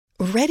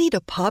Ready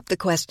to pop the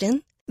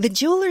question? The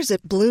jewelers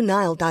at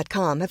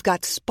BlueNile.com have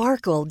got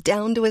sparkle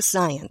down to a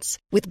science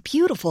with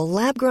beautiful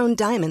lab-grown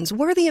diamonds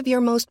worthy of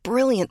your most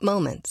brilliant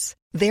moments.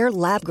 Their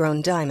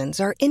lab-grown diamonds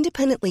are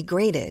independently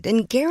graded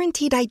and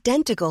guaranteed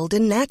identical to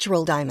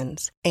natural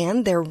diamonds,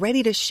 and they're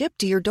ready to ship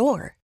to your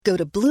door. Go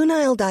to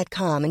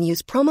BlueNile.com and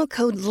use promo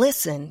code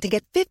LISTEN to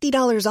get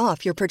 $50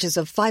 off your purchase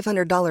of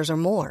 $500 or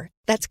more.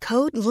 That's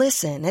code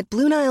LISTEN at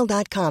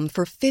BlueNile.com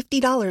for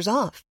 $50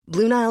 off.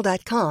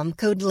 BlueNile.com,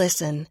 code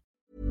LISTEN.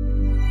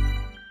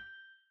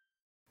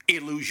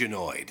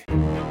 Illusionoid.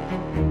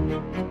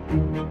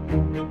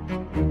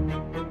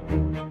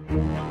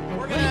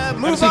 We're gonna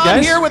move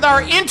on here with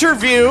our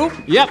interview.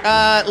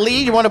 Yep.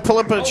 Lee, you want to pull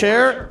up a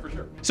chair? For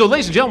sure. So,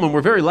 ladies and gentlemen,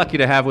 we're very lucky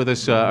to have with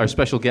us our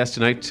special guest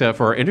tonight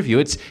for our interview.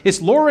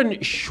 It's Lauren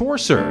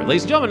Schorser.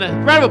 Ladies and gentlemen,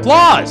 a round of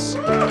applause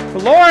for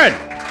Lauren.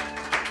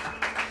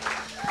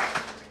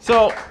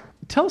 So,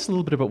 tell us a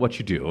little bit about what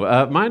you do.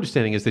 My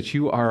understanding is that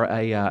you are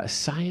a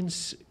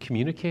science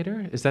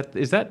communicator. Is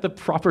that the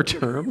proper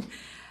term?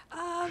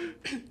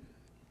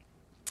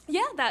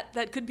 Yeah,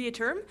 that could be a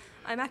term.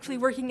 I'm actually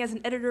working as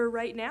an editor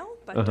right now,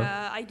 but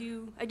I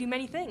do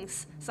many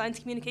things. Science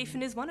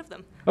communication is one of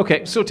them.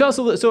 Okay, so tell us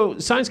a little. So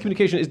science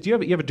communication is. Do you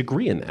have a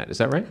degree in that? Is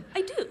that right?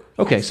 I do.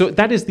 Okay, yes. so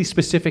that is the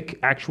specific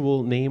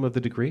actual name of the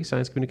degree,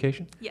 science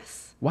communication.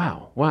 Yes.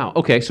 Wow.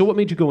 Okay, so what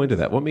made you go into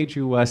that? What made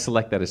you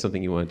select that as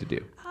something you wanted to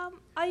do?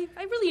 I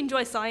really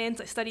enjoy science.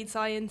 I studied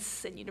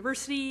science in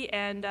university,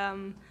 and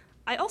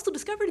I also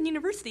discovered in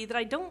university that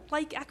I don't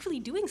like actually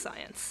doing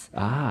science.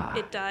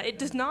 It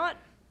does not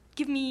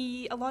give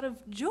me a lot of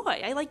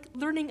joy. I like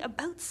learning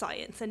about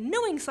science and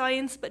knowing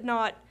science, but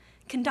not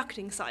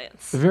conducting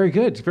science. Very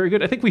good, very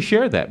good. I think we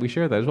share that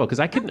as well, because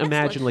I couldn't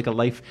imagine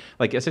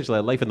essentially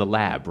a life in the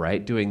lab,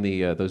 right? Doing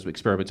those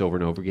experiments over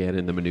and over again,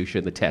 and the minutiae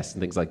and the tests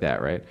and things like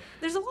that, right?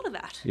 There's a lot of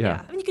that.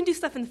 Yeah. I mean, you can do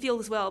stuff in the field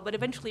as well, but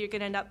eventually you're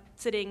going to end up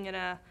sitting in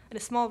a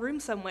small room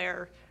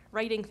somewhere,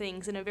 writing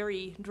things in a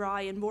very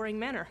dry and boring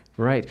manner.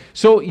 Right.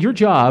 So your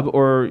job,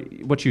 or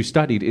what you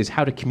studied, is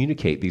how to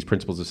communicate these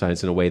principles of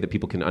science in a way that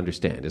people can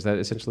understand. Is that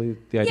essentially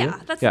the idea? Yeah,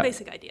 that's the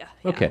basic idea.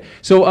 Yeah. Okay.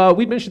 So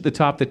we mentioned at the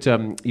top that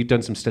you've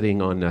done some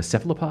studying on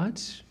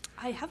cephalopods.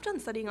 I have done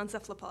studying on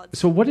cephalopods.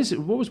 So what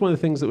was one of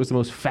the things that was the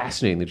most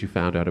fascinating that you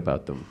found out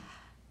about them?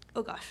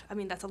 Oh gosh, I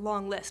mean, that's a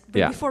long list. But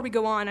Yeah. before we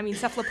go on, I mean,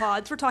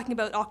 cephalopods, we're talking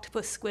about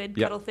octopus, squid,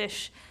 Yep.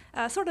 cuttlefish,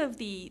 sort of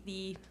the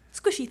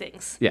squishy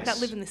things Yes. that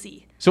live in the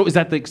sea. So is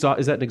that an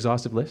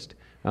exhaustive list?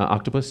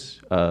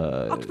 Octopus?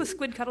 Octopus,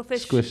 squid,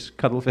 cuttlefish. Squish,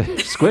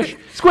 cuttlefish, squish?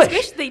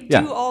 Squish! They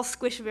Yeah. do all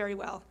squish very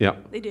well. Yeah.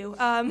 They do.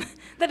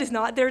 That is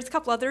not. There's a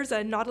couple others,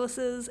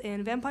 nautiluses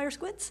and vampire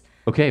squids.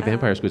 Okay,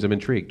 vampire squids, I'm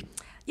intrigued.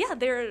 Yeah,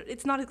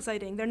 it's not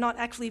exciting. They're not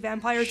actually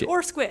vampires Shit.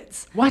 or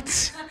squids.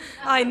 What?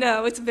 I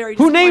know, it's very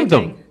Who named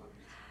disappointing. them?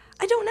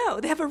 I don't know.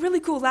 They have a really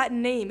cool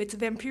Latin name. It's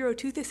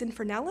Vampiroteuthis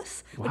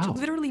infernalis, which Wow.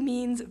 literally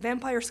means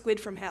vampire squid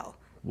from hell.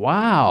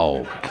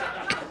 Wow.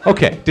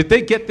 Okay, did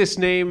they get this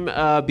name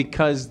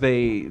because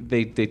they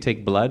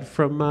take blood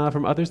from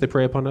others? They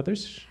prey upon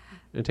others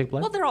and take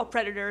blood? Well, they're all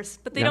predators,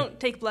 but they Yeah. don't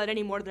take blood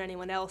any more than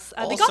anyone else.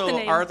 They got the Also,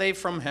 name. are they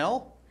from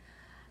hell?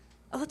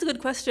 Oh, that's a good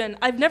question.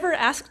 I've never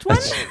asked one.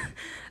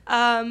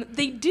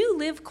 They do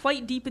live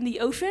quite deep in the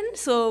ocean,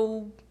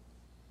 so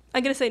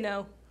I'm going to say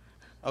no.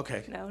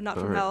 Okay. No, not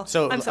from hell.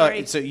 So, I'm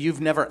sorry. so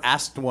you've never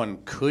asked one.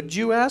 Could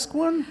you ask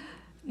one?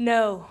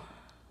 No.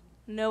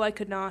 No, I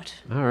could not.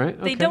 All right.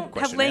 They okay. don't have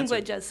Question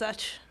language as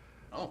such.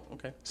 Oh,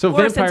 okay. So or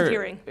a sense of vampire.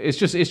 hearing. It's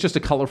just a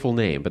colorful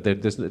name, but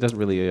it doesn't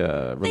really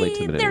relate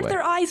to them in any way.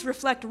 Their eyes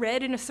reflect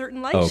red in a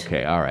certain light.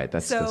 Okay. All right.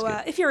 That's So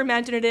good. if you're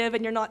imaginative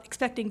and you're not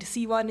expecting to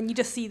see one and you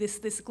just see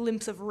this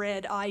glimpse of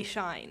red eye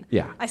shine,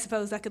 Yeah. I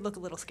suppose that could look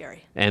a little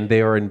scary. And they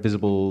are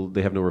invisible.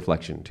 They have no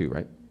reflection, too,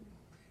 right?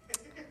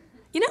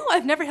 You know,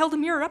 I've never held a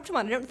mirror up to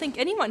one. I don't think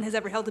anyone has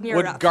ever held a mirror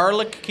Would up.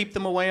 garlic keep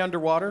them away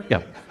underwater?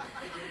 Yeah.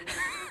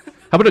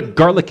 How about a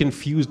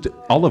garlic-infused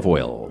olive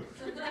oil?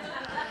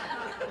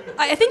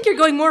 I think you're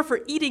going more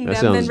for eating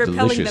That them than sounds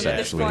repelling delicious, them at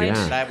this actually, point.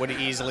 yeah. That would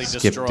easily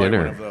Skip destroy dinner.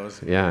 one of those.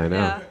 Yeah, I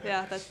know.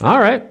 Yeah, that's All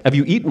right. Have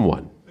you eaten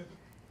one?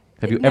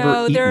 Have you ever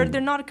No, eaten?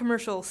 they're not a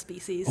commercial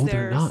species. Oh,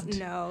 they're not?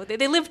 No,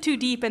 they live too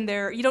deep, and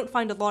you don't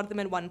find a lot of them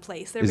in one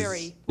place. They're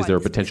very. Is there a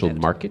widely potential spaced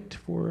out. market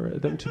for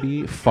them to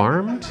be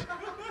farmed?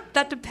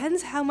 That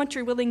depends how much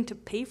you're willing to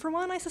pay for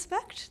one. I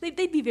suspect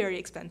they'd be very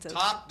expensive.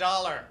 Top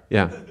dollar.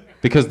 Yeah,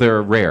 because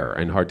they're rare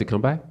and hard to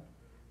come by?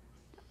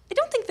 I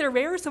don't think they're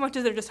rare so much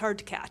as they're just hard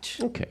to catch.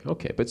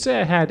 Okay. But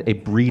say I had a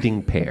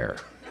breeding pair.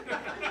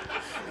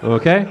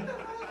 Okay?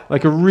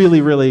 Like a really,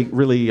 really,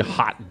 really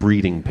hot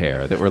breeding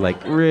pair that were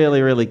like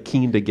really, really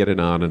keen to get it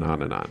on and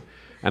on and on.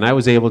 And I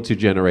was able to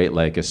generate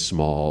like a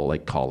small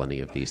like colony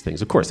of these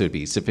things. Of course, it would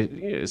be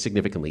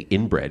significantly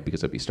inbred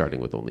because I'd be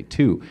starting with only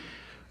 2.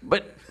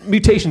 But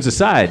mutations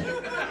aside,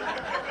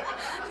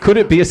 could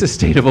it be a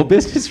sustainable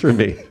business for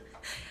me?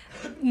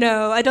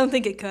 No, I don't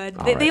think it could.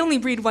 They right. only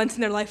breed once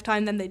in their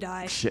lifetime, then they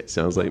die. Shit,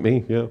 sounds like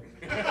me, yeah.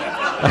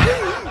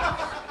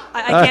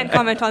 I can't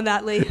comment on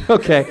that, Lee.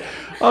 Okay,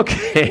 all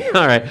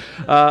right.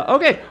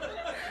 Okay,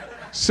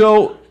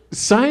 so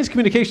Science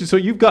communication. So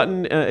you've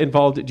gotten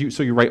involved.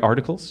 So you write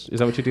articles? Is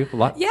that what you do a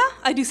lot? Yeah,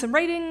 I do some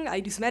writing. I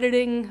do some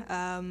editing.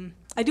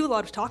 I do a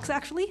lot of talks,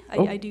 actually.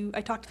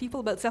 I talk to people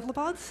about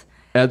cephalopods.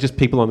 Just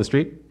people on the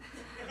street?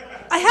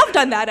 I have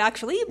done that,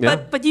 actually, Yeah.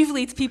 but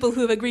usually it's people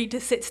who have agreed to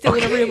sit still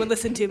in a room and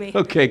listen to me.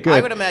 Okay, good. I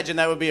would imagine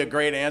that would be a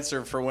great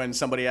answer for when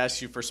somebody asks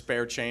you for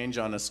spare change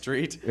on the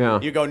street. Yeah.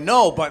 You go,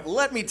 no, but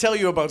let me tell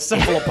you about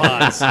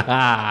cephalopods.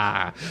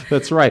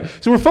 That's right.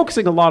 So we're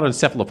focusing a lot on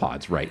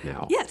cephalopods right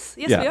now. Yes,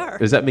 we are.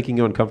 Is that making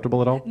you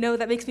uncomfortable at all? No,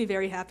 that makes me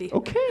very happy.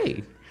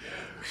 Okay.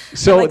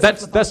 So like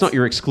that's cephalopods. not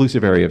your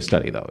exclusive area of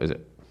study, though, is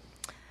it?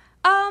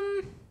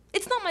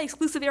 It's not my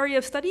exclusive area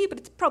of study, but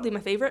it's probably my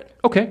favorite.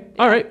 Okay.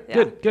 All right.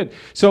 Yeah. Good.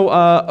 So,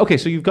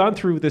 so you've gone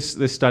through this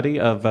study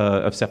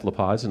of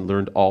cephalopods and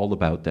learned all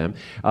about them.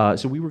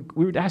 So we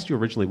would ask you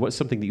originally what's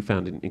something that you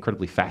found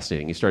incredibly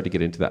fascinating. You started to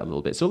get into that a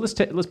little bit. So let's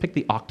pick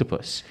the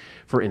octopus,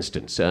 for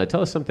instance.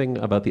 Tell us something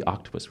about the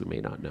octopus we may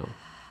not know.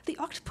 The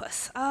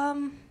octopus.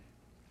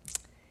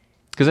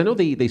 Because I know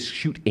they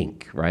shoot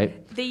ink,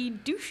 right? They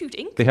do shoot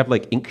ink. They have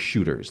like ink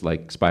shooters,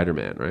 like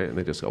Spider-Man, right? And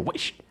they just go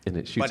whoosh, and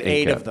it shoots But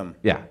ink 8 out. of them.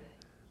 Yeah.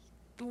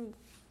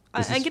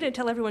 I'm going to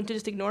tell everyone to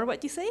just ignore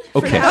what you say for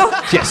Okay. now.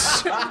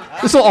 Yes.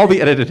 This will all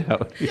be edited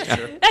out.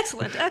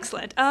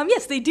 Excellent.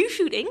 Yes, they do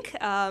shoot ink.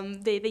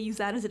 They use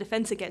that as a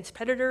defense against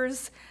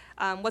predators.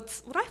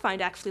 What I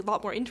find actually a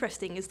lot more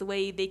interesting is the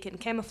way they can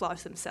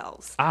camouflage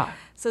themselves.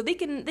 So they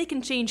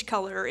can change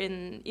color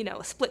in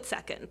a split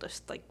second,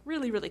 just like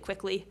really, really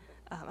quickly.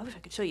 I wish I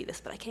could show you this,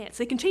 but I can't.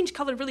 So they can change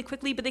color really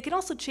quickly, but they can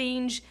also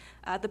change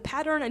the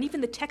pattern and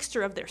even the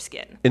texture of their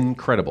skin.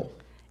 Incredible.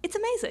 It's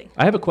amazing.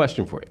 I have a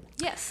question for you.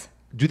 Yes.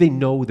 Do they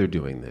know they're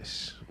doing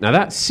this? Now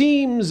that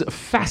seems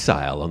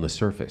facile on the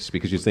surface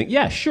because you think,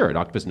 yeah, sure, an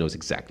octopus knows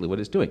exactly what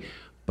it's doing.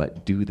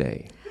 But do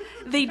they?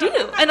 They do.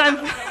 And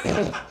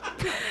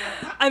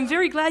I'm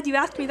very glad you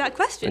asked me that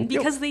question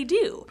because they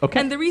do. Okay.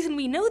 And the reason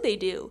we know they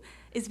do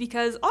is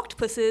because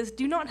octopuses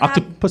do not have...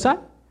 Octopusi?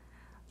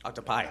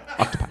 Octopi.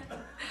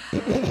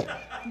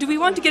 Do we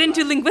want to get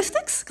into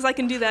linguistics? Because I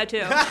can do that too.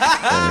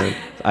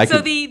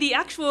 The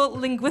actual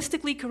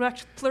linguistically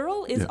correct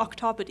plural is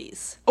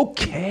octopodes.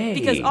 Okay.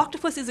 Because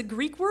octopus is a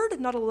Greek word,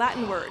 not a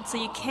Latin word.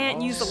 So you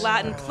can't use the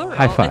Latin plural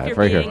High five, if you're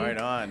right being, here. Right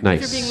on.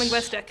 Nice. if you're being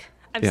linguistic.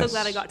 I'm so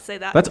glad I got to say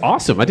that. That's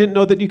awesome. I didn't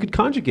know that you could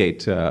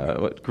conjugate.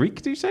 What, Greek,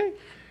 did you say?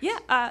 Yeah,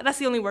 that's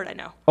the only word I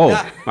know. Oh,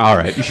 all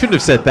right. You shouldn't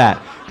have said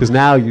that because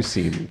now you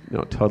seem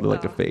totally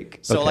like a fake.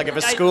 So Okay. like if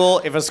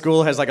a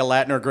school has like a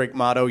Latin or Greek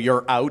motto,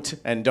 you're out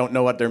and don't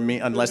know what they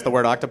mean unless the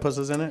word octopus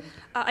is in it?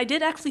 I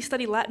did actually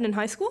study Latin in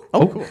high school.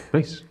 Oh, cool.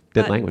 Nice.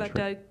 Dead language.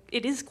 But right?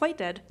 it is quite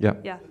dead. Yeah.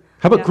 Yeah.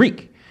 How about Yeah.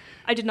 Greek?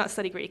 I did not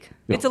study Greek.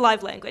 No. It's a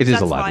live language. It is a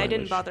That's live why I language.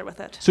 didn't bother with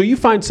it. So you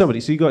find somebody,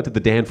 so you go out to the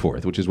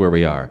Danforth, which is where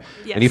we are,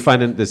 Yes. and you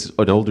find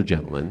an older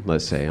gentleman,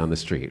 let's say, on the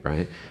street,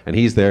 right? And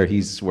he's there,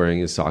 he's wearing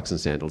his socks and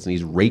sandals, and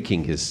he's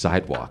raking his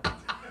sidewalk,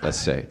 let's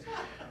say.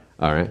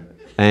 All right?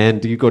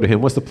 And you go to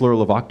him, what's the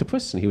plural of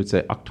octopus? And he would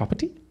say,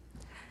 octopity?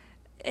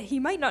 He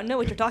might not know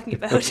what you're talking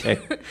about. Okay.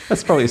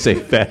 That's probably a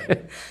safe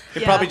bet.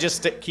 He'd Yeah. probably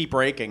just keep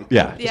raking.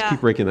 Yeah, just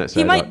keep raking that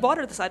He sidewalk. might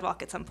water the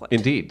sidewalk at some point.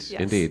 Indeed,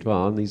 Yes. indeed. Well,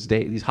 on these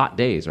hot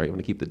days, right, you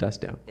want to keep the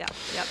dust down. Yeah,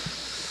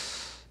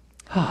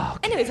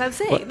 Anyways, I was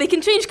saying, they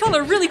can change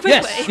color really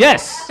quickly.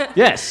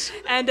 Yes.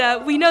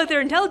 And we know they're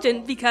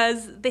intelligent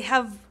because they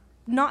have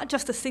not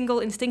just a single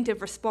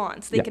instinctive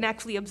response. They Yeah. can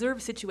actually observe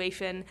a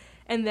situation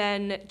and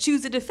then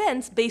choose a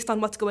defense based on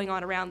what's going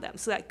on around them.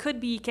 So that could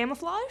be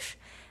camouflage.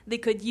 They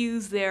could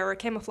use their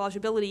camouflage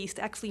abilities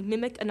to actually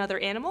mimic another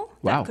animal.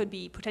 Wow. That could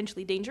be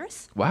potentially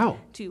dangerous Wow.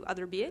 to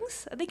other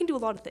beings. They can do a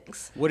lot of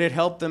things. Would it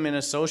help them in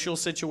a social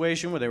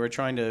situation where they were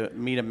trying to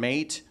meet a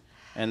mate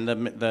and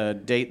the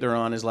date they're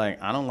on is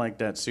like, I don't like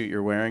that suit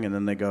you're wearing, and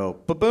then they go,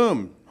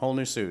 ba-boom, whole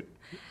new suit.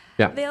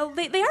 Yeah. They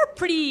are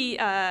pretty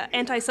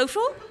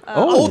antisocial.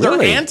 Oh, They're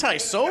really?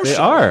 antisocial. They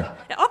are.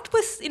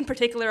 Octopus, in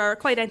particular, are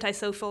quite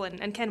antisocial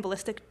and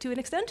cannibalistic to an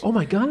extent. Oh,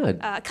 my God.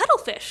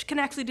 Cuttlefish can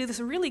actually do this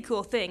really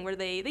cool thing where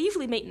they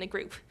usually mate in a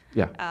group.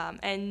 Yeah.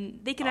 And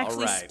they can All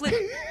actually right.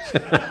 split.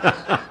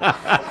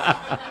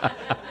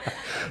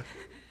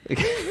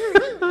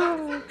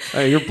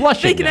 You're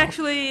blushing They can now.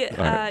 actually,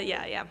 right.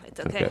 yeah, it's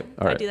okay. Okay,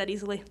 all I right. do that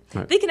easily.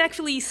 All right. They can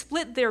actually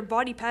split their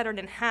body pattern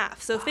in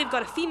half. So if they've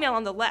got a female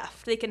on the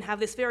left, they can have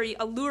this very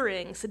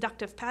alluring,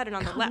 seductive pattern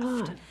on the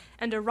left.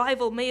 And a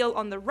rival male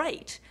on the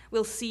right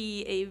will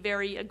see a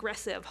very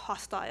aggressive,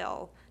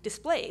 hostile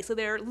display. So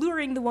they're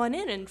luring the one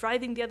in and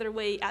driving the other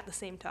way at the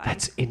same time.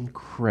 That's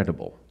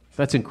incredible.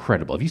 That's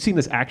incredible. Have you seen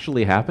this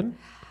actually happen?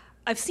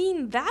 I've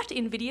seen that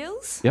in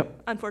videos.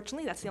 Yep.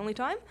 Unfortunately, that's the only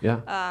time.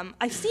 Yeah.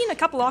 I've seen a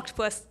couple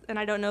octopus, and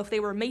I don't know if they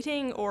were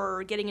mating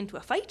or getting into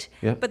a fight,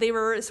 Yeah. but they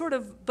were sort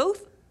of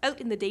both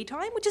out in the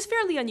daytime, which is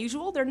fairly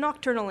unusual. They're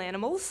nocturnal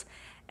animals,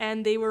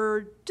 and they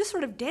were just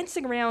sort of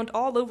dancing around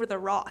all over the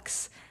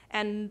rocks,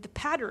 and the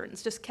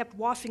patterns just kept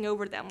washing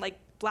over them, like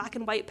black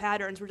and white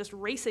patterns were just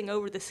racing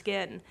over the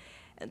skin.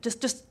 And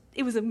just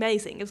it was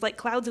amazing. It was like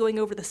clouds going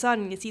over the sun,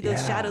 and you see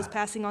those shadows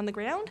passing on the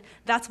ground.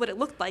 That's what it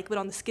looked like, but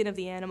on the skin of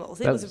the animals.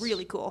 It was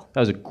really cool.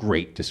 That was a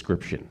great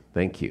description.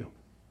 Thank you.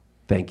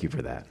 Thank you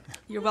for that.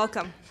 You're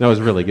welcome. That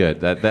was really good.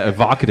 That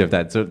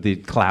evocative. So the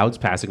clouds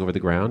passing over the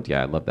ground.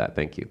 Yeah, I love that.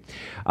 Thank you.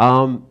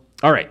 All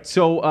right.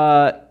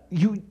 So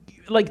you.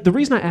 Like, the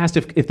reason I asked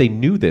if they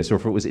knew this or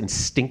if it was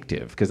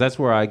instinctive, because that's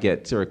where I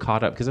get sort of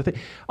caught up, because I think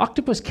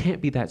octopus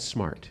can't be that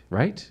smart,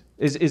 right?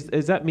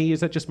 Is that me? Is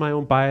that just my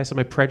own bias and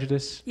my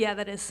prejudice? Yeah,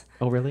 that is.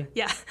 Oh, really?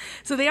 Yeah.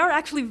 So they are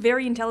actually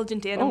very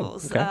intelligent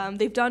animals. okay.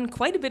 They've done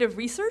quite a bit of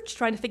research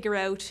trying to figure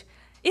out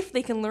if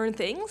they can learn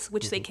things,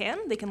 which they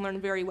can. They can learn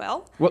very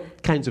well.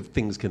 What kinds of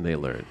things can they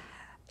learn?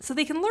 So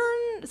they can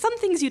learn some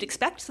things you'd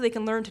expect. So they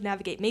can learn to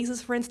navigate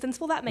mazes, for instance.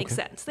 Well, that makes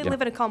sense. They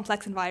live in a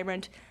complex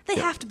environment. They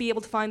have to be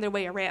able to find their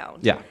way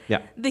around. Yeah.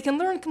 They can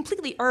learn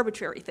completely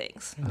arbitrary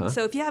things.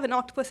 So if you have an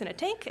octopus in a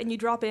tank and you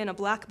drop in a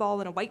black ball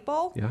and a white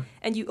ball,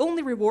 and you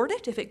only reward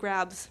it if it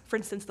grabs, for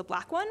instance, the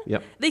black one,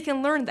 they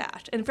can learn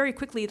that. And very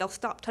quickly, they'll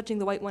stop touching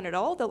the white one at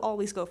all. They'll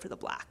always go for the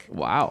black.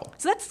 Wow.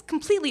 So that's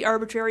completely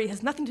arbitrary. It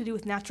has nothing to do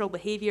with natural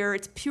behavior.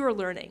 It's pure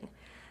learning.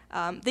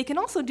 They can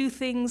also do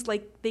things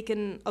like they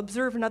can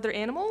observe another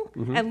animal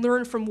and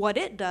learn from what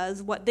it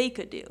does what they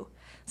could do.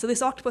 So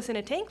this octopus in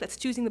a tank that's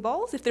choosing the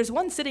balls, if there's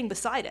one sitting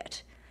beside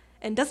it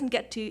and doesn't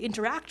get to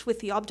interact with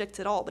the objects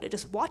at all, but it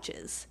just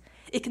watches,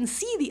 it can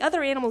see the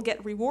other animal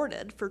get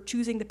rewarded for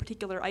choosing the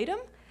particular item.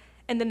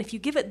 And then if you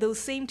give it those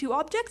same two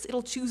objects,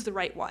 it'll choose the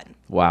right one.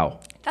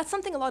 Wow. That's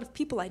something a lot of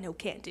people I know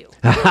can't do.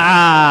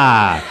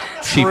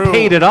 She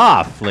paid it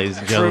off, ladies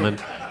and gentlemen.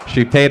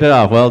 She paid it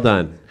off. Well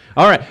done.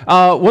 All right.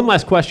 One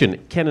last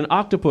question. Can an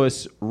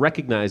octopus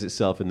recognize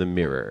itself in the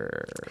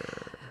mirror?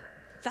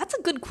 That's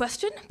a good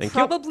question. Thank you.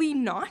 Probably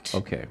not.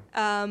 Okay.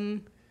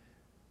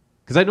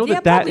 Because I know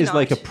that is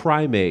like a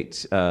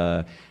primate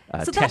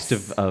test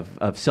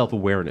of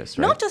self-awareness,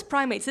 right? Not just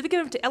primates. They've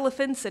given it to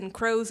elephants and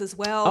crows as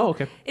well. Oh,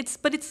 okay. It's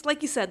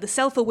like you said, the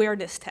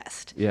self-awareness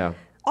test. Yeah.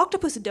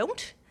 Octopus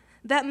don't.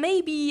 That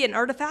may be an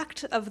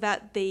artifact of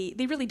that they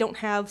really don't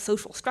have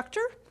social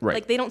structure. Right.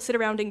 Like they don't sit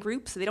around in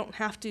groups. So they don't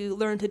have to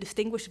learn to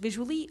distinguish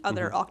visually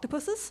other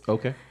octopuses.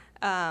 Okay.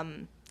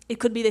 It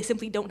could be they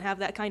simply don't have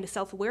that kind of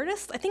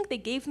self-awareness. I think they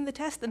gave them the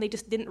test and they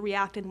just didn't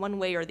react in one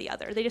way or the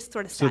other. They just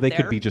sort of sat there. So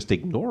they could be just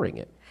ignoring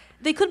it.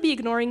 They could be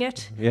ignoring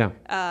it. Yeah.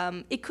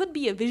 It could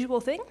be a visual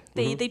thing.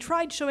 They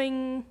tried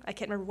showing, I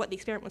can't remember what the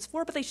experiment was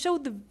for, but they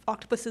showed the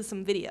octopuses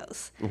some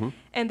videos.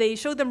 And they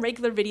showed them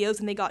regular videos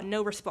and they got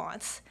no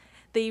response.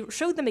 They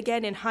showed them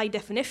again in high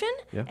definition,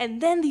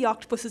 and then the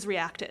octopuses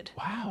reacted.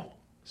 Wow.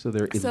 So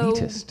they're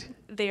elitist. So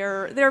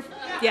they're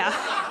yeah.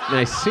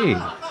 I see.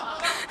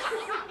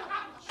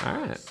 All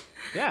right.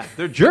 Yeah,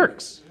 they're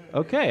jerks.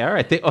 Okay, all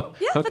right.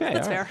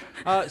 That's fair.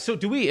 So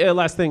do we?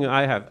 Last thing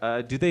I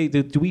have.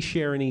 Do we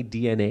share any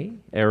DNA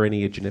or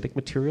any genetic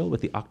material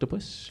with the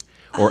octopus?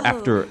 Or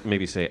after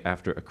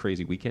a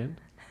crazy weekend?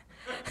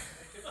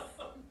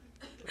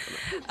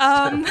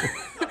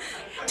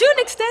 To an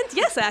extent,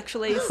 yes,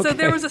 actually. Okay. So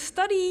there was a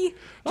study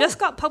just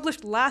got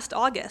published last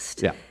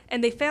August,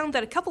 and they found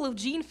that a couple of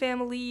gene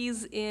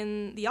families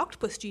in the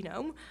octopus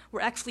genome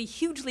were actually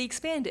hugely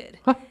expanded.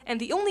 And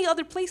the only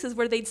other places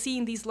where they'd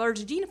seen these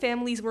large gene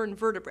families were in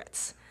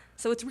vertebrates.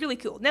 So it's really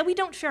cool. Now, we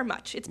don't share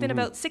much. It's been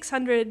about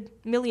 600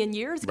 million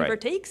years, give or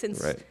take,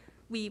 since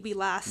we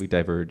last... We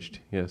diverged,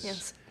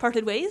 yes.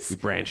 Parted ways. We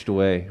branched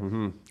away.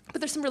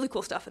 But there's some really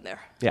cool stuff in there.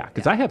 Yeah,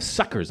 because I have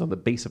suckers on the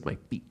base of my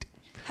feet.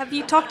 Have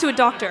you talked to a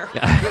doctor?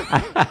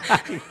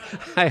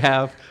 I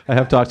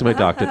have talked to my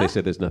doctor. They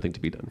said there's nothing to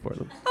be done for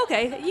them.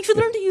 Okay, you should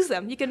learn to use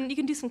them. You can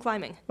do some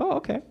climbing. Oh,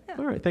 okay. Yeah.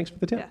 All right. Thanks for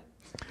the tip. Yeah.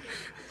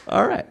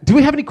 All right. Do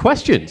we have any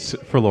questions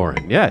for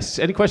Lauren? Yes.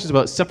 Any questions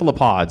about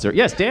cephalopods? Or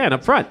yes, Dan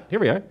up front. Here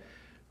we are.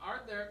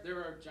 Are there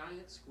are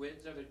giant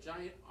squids? Are there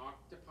giant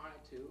octopi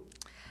too?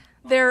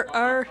 There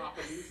are.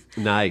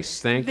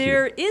 Nice. Thank you.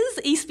 There is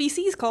a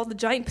species called the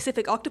giant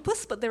Pacific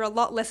octopus, but they're a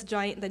lot less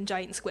giant than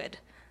giant squid.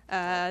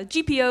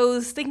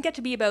 GPOs, they can get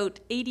to be about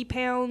 80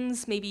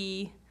 pounds,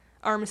 maybe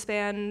arm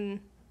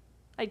span,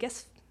 I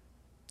guess,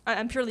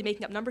 I'm purely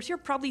making up numbers here,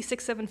 probably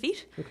 6-7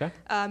 feet. Okay.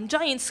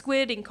 Giant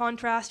squid, in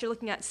contrast, you're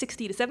looking at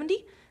 60 to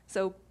 70,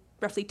 so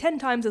roughly 10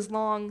 times as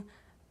long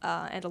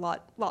and a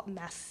lot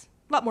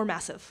more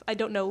massive. I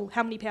don't know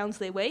how many pounds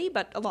they weigh,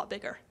 but a lot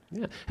bigger.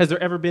 Yeah. Has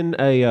there ever been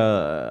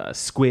a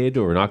squid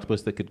or an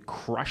octopus that could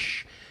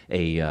crush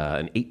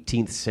an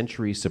 18th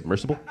century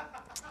submersible?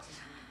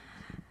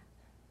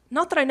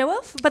 Not that I know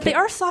of, but they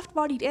are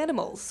soft-bodied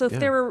animals. So if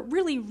there were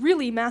really,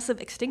 really massive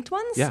extinct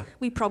ones,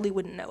 we probably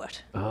wouldn't know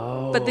it.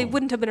 Oh. But they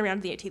wouldn't have been around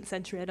in the 18th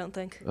century, I don't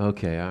think.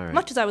 Okay, all right.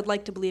 Much as I would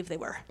like to believe they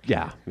were.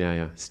 Yeah.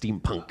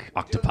 Steampunk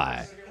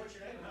octopi.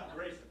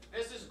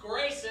 This is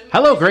Grayson.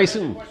 Hello,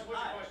 Grayson. What's your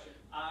question?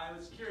 I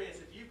was curious,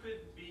 if you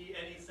could be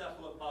any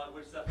cephalopod,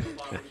 which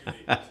cephalopod would you be?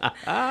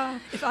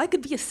 If I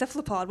could be a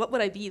cephalopod, what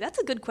would I be? That's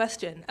a good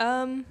question.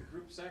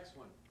 Group sex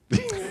one.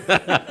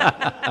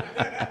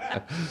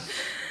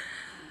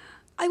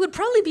 I would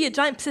probably be a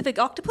giant Pacific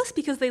octopus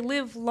because they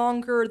live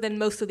longer than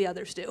most of the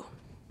others do.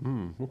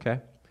 Okay.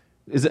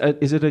 Is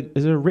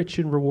it a rich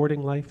and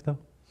rewarding life though?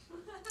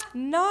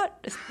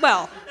 Not,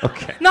 well,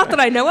 Okay. not that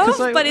I know of,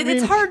 'Cause but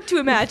it's hard to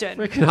imagine.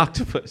 Like an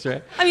octopus,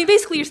 right? I mean,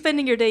 basically, you're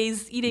spending your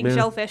days eating Yeah.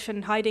 shellfish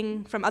and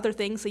hiding from other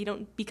things so you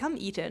don't become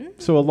eaten.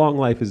 So a long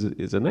life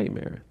is a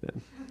nightmare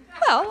then.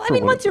 Well, I For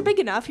mean, one once you're big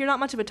enough, you're not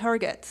much of a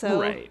target.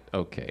 So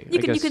Okay. you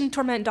I can guess you can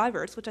torment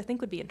divers, which I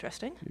think would be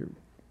interesting. you're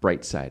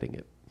bright siding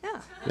it.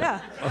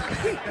 Yeah.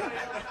 Anybody else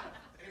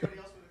with a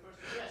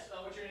question? Yes.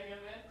 What's your name again,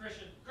 man?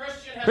 Christian.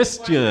 Christian. Has a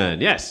question.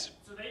 Christian, yes.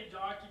 So they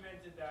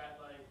documented that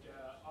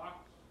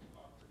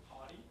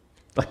octopody.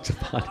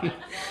 Octopody.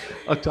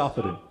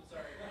 Octopody.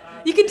 Sorry.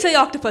 You can say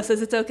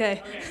octopuses. It's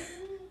okay. Okay.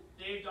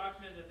 They've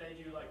documented that they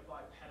do like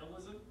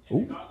bipedalism, and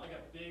Ooh. they got like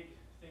a big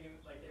thing,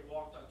 like they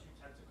walked on 2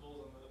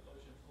 tentacles on the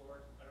ocean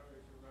floor. I don't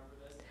know if you remember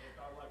this. They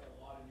got like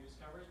a lot of news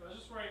coverage, but I was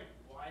just wondering,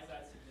 why is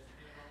that significant?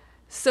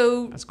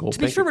 So That's cool. to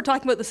be Thank sure you. we're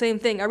talking about the same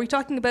thing, are we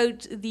talking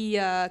about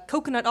the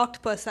coconut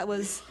octopus that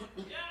was...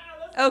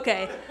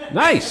 Okay.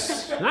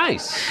 Nice.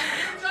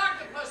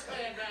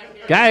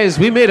 Guys,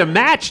 we made a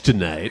match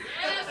tonight.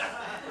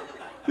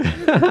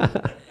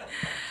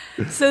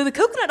 So the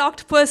coconut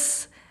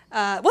octopus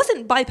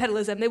wasn't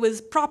bipedalism. It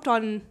was propped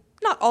on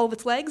not all of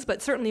its legs,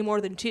 but certainly more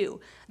than 2.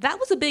 That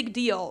was a big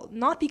deal,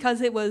 not because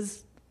it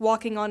was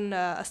walking on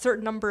a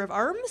certain number of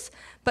arms,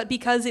 but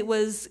because it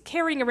was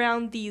carrying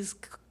around these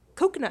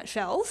coconut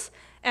shells,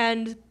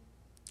 and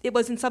it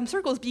was in some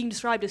circles being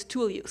described as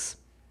tool use.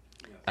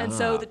 And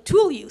so the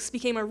tool use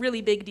became a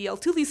really big deal.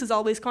 Tool use is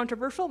always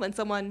controversial when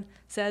someone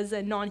says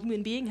a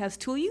non-human being has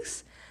tool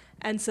use.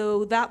 And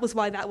so that was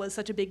why that was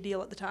such a big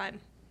deal at the time.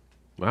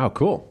 Wow,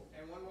 cool.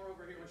 And one more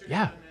over here. What's your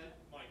Yeah. name,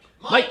 man?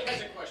 Mike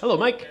has a question. Hello,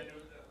 Mike.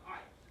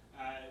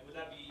 Hi. Would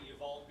that be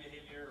evolved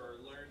behavior or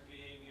learned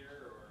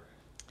behavior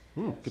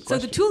or? Good So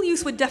question. the tool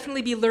use would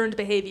definitely be learned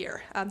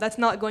behavior. That's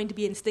not going to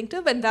be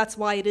instinctive, and that's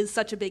why it is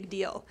such a big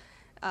deal.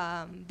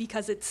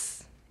 Because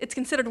it's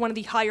considered one of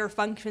the higher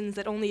functions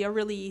that only a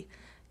really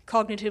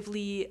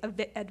cognitively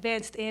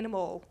advanced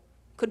animal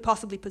could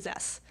possibly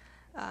possess.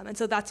 And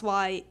so that's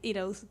why,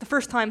 the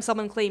first time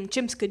someone claimed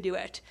chimps could do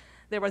it,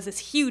 there was this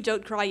huge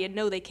outcry, and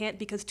no, they can't,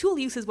 because tool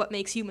use is what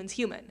makes humans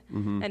human.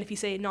 And if you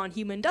say a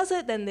non-human does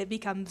it, then it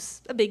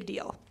becomes a big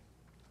deal.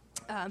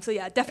 So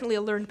yeah, definitely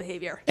a learned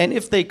behavior. And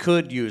if they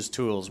could use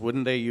tools,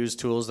 wouldn't they use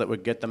tools that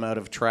would get them out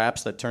of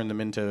traps that turn them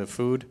into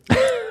food?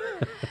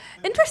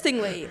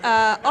 Interestingly,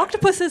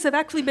 octopuses have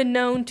actually been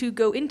known to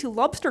go into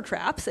lobster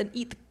traps and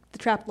eat the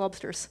trapped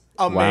lobsters.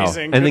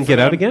 Amazing. Wow. And then get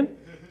out again?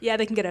 Yeah,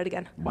 they can get out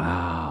again.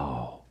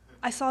 Wow.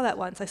 I saw that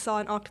once. I saw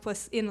an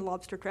octopus in a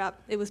lobster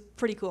trap. It was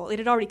pretty cool. It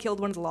had already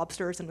killed one of the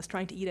lobsters and was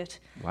trying to eat it.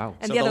 Wow.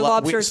 And the other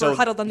lobsters were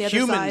huddled on the other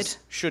humans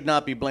side. should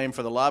not be blamed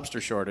for the lobster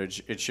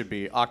shortage. It should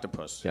be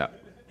octopus. Yeah.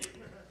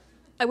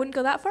 I wouldn't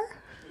go that far.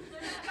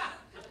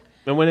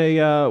 And when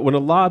an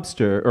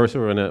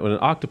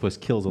octopus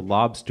kills a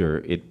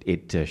lobster,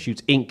 it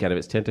shoots ink out of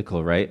its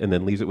tentacle, right, and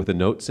then leaves it with a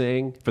note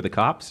saying for the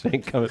cops,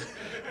 saying, "Come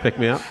pick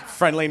me up."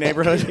 Friendly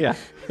neighborhood. Yeah.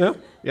 No.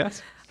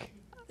 Yes.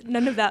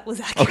 None of that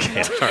was accurate.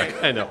 Okay. All right.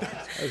 I know. I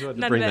just wanted to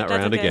None bring of that that,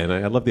 around that's okay. again.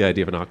 I love the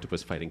idea of an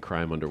octopus fighting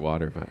crime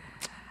underwater, but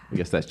I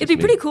guess that's just It'd be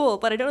me. pretty cool,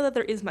 but I don't know that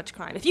there is much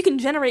crime. If you can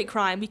generate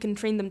crime, we can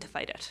train them to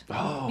fight it.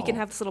 Oh. We can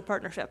have this little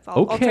partnership.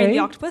 I'll train Okay. the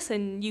octopus,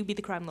 and you be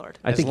the crime lord.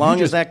 I As think long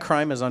you as just, that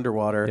crime is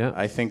underwater, Yeah.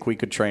 I think we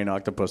could train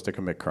octopus to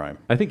commit crime.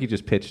 I think you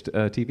just pitched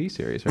a TV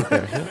series right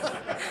there.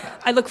 Yeah.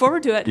 I look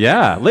forward to it.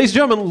 Yeah. Ladies and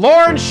gentlemen,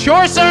 Lauren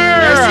Schorser!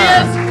 Yes,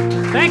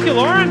 yes. Thank you,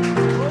 Lauren.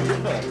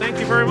 Wonderful. Thank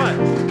you very much.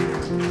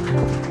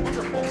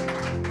 Wonderful.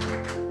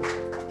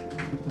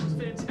 That was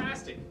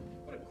fantastic.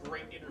 What a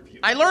great interview.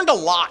 I learned a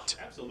lot.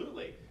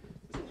 Absolutely.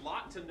 There's a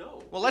lot to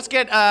know. Well, let's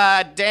get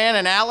Dan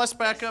and Alice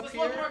back up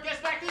here.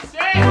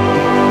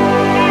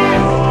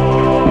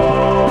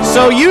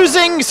 So,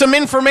 using some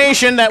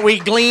information that we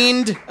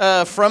gleaned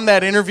from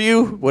that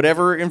interview,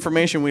 whatever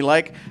information we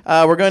like,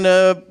 we're going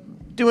to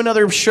do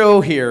another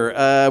show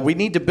here. We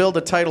need to build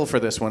a title for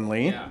this one,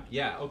 Lee.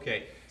 Yeah,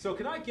 okay. So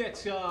can I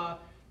get a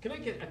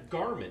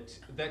garment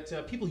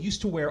that people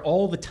used to wear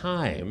all the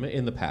time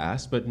in the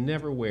past, but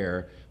never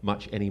wear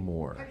much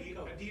anymore?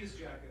 Adidas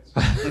jackets.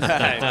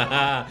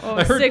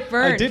 I heard, sick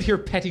burn. I did hear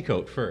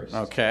petticoat first.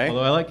 Okay.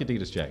 Let's I like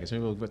Adidas jackets.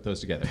 Maybe we'll put those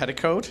together.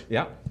 Petticoat?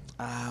 Yeah.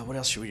 What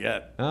else should we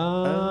get?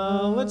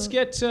 Let's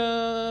get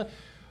a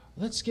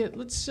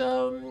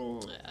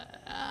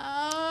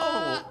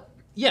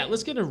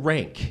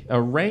rank.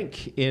 A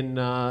rank in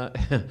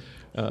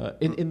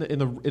in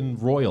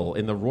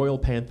the royal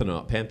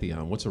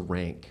pantheon. What's a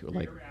rank?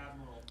 Like Rear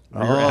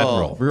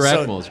Admiral. Rear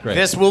Admiral is great.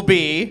 This will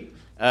be.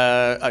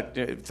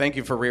 Thank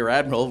you for Rear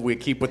Admiral. We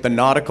keep with the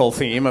nautical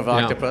theme of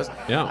octopus.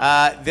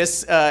 Yeah.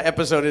 This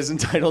episode is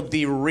entitled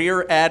 "The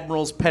Rear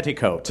Admiral's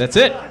Petticoat." That's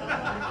it.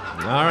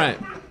 All right.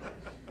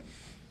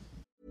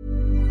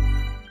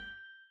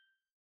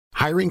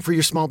 Hiring for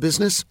your small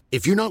business?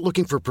 If you're not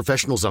looking for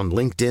professionals on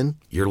LinkedIn,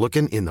 you're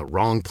looking in the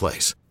wrong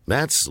place.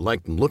 That's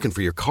like looking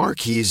for your car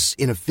keys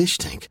in a fish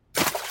tank.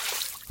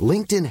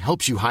 LinkedIn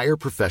helps you hire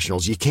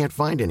professionals you can't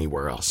find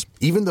anywhere else,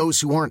 even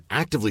those who aren't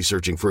actively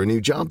searching for a new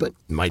job but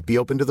might be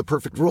open to the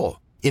perfect role.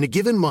 In a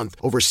given month,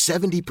 over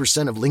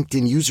 70% of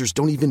LinkedIn users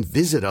don't even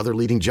visit other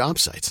leading job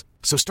sites.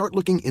 So start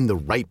looking in the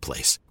right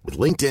place. With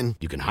LinkedIn,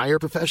 you can hire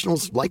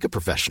professionals like a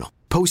professional.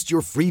 Post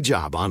your free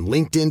job on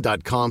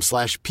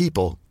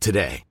linkedin.com/people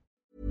today.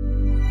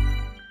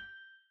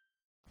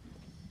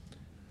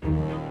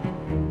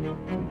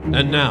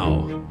 And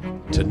now,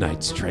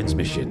 tonight's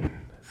transmission.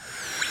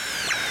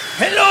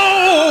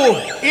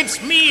 Hello!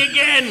 It's me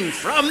again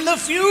from the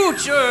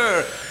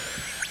future,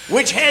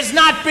 which has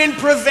not been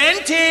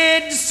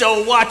prevented,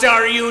 so what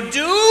are you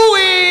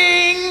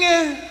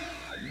doing?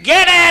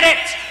 Get at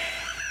it!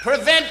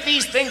 Prevent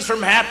these things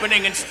from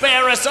happening and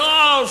spare us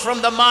all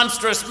from the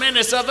monstrous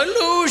menace of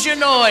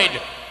Illusionoid.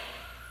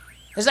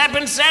 Has that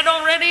been said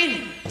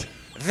already?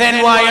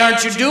 Then why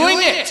aren't you doing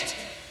it?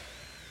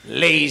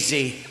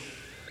 Lazy.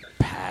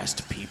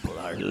 Past people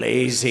are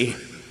lazy.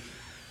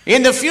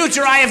 In the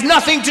future, I have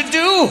nothing to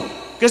do,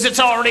 because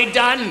it's already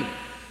done.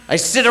 I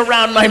sit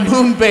around my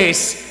moon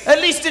base.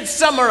 At least it's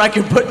summer, I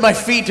can put my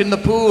feet in the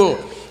pool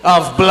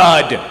of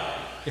blood.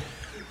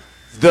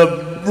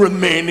 The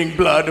remaining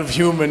blood of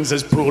humans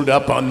has pooled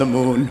up on the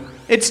moon.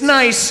 It's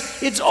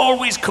nice. It's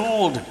always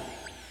cold.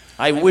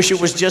 I wish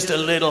it was just a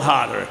little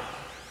hotter.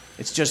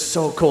 It's just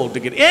so cold to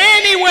get...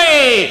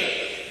 Anyway!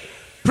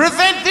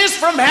 Prevent this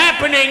from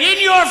happening in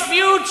your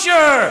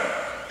future!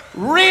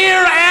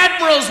 Rear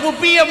admirals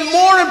will be a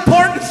more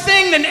important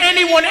thing than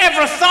anyone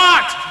ever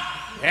thought!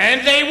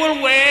 And they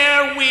will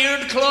wear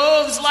weird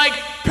clothes like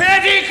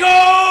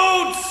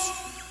petticoats!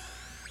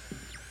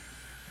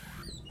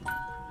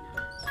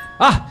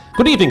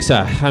 Good evening,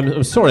 sir.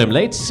 I'm sorry I'm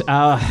late.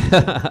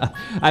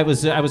 I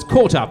was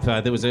caught up.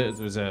 There was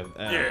a.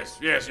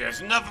 Yes.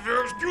 Enough of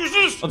your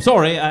excuses. I'm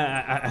sorry.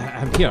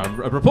 I'm here. I'm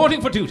reporting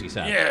for duty,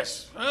 sir.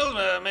 Yes.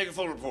 Well, make a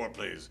full report,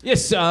 please.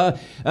 Yes.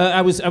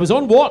 I was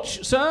on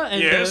watch, sir,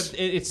 and Yes.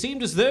 It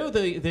seemed as though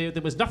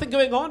there was nothing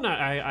going on.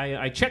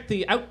 I checked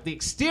the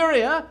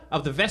exterior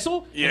of the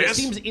vessel. And it Yes.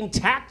 seems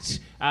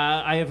intact.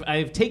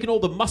 I've taken all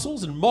the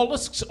mussels and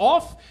mollusks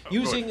off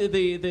using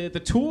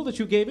the tool that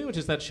you gave me, which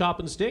is that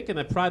sharpened stick, and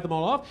I pried them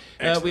all off.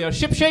 We are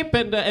shipshape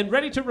and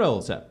ready to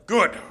roll, sir.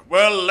 Good.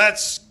 Well,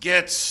 let's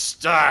get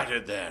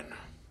started then.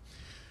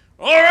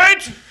 All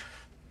right.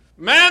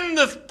 Man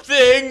the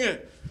thing.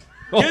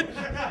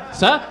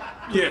 Sir?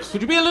 Yes.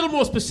 Could you be a little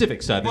more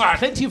specific, sir? There's What?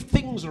 plenty of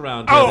things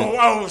around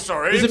here.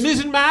 Sorry. There's a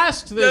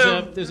mizzenmast.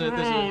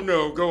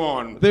 No, go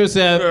on. There's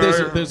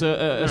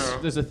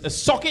a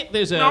socket.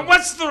 There's a. Now,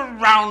 what's the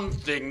round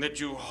thing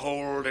that you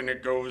hold and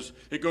it goes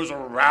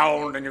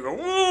around and you go,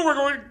 ooh, we're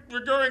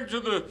going to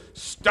the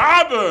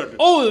starboard.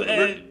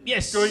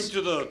 Yes. Going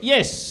to the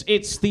Yes,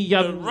 it's the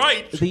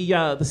right.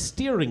 The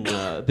steering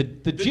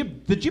the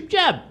jib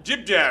jab.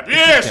 Jib jab.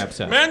 Yes. jab,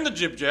 sir. Man the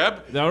jib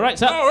jab. All right,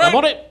 sir. All right. I'm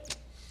on it.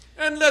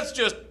 And let's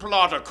just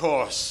plot a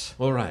course.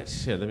 All right.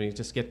 Here, let me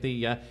just get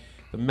the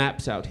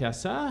maps out here,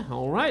 sir.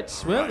 All right.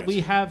 Well, right. we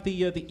have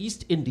the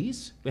East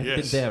Indies. We haven't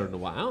Yes. been there in a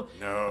while.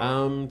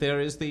 No. There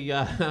is the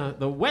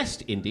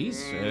West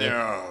Indies.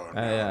 No.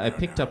 I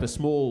picked up a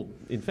small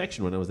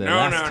infection when I was there No,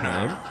 last no.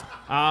 time.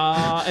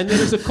 And then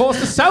there's, of course,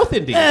 the South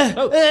Indies.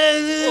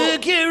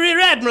 Rear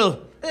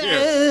Admiral.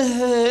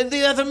 Yes.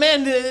 The other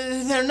men,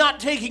 they're not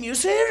taking you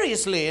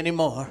seriously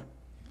anymore.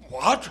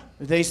 What?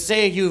 They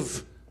say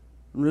you've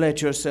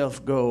let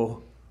yourself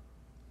go.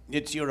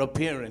 It's your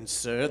appearance,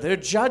 sir. They're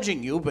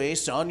judging you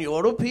based on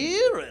your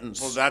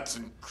appearance. Well, that's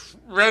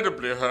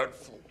incredibly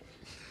hurtful.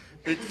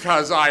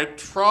 Because I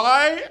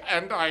try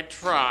and I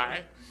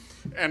try.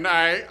 And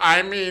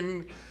I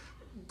mean,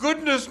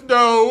 goodness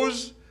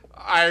knows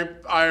I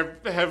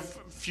have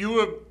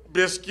fewer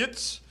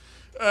biscuits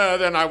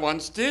than I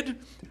once did.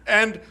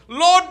 And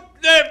Lord,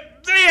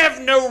 they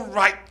have no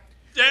right.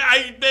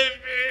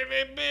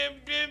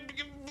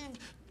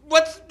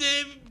 What's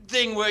the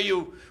thing where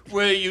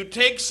you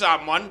take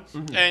someone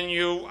and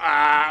you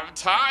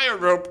tie a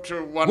rope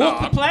to one Walk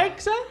the arm? plank,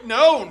 sir?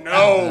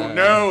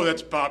 No,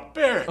 that's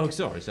barbaric. Oh,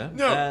 sorry, sir.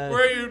 No,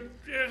 where you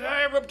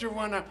tie a rope to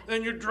one arm,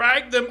 then you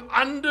drag them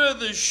under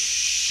the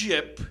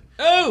ship.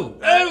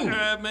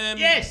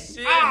 Yes.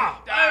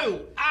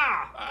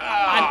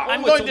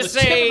 I'm going to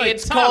say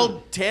it's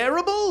called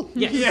terrible?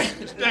 Yes.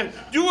 Yes,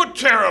 you were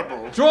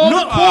terrible. Draw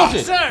the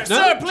quarters.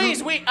 Sir,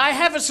 please, I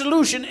have a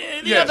solution.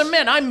 The Yes. other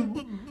men,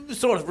 I'm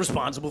sort of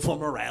responsible for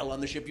morale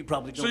on the ship. You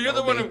probably don't So you're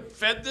know the one me. who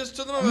fed this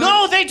to them?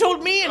 No, they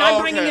told me, and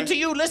I'm bringing okay. it to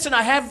you. Listen,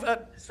 I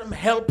have some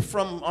help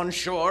from on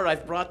shore.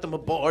 I've brought them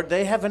aboard.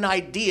 They have an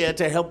idea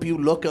to help you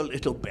look a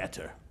little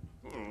better.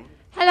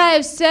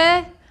 Hello,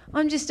 sir.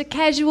 I'm just a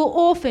casual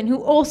orphan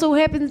who also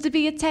happens to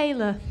be a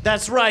tailor.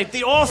 That's right,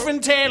 the orphan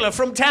tailor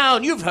from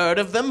town. You've heard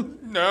of them.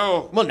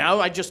 No. Well, now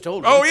I just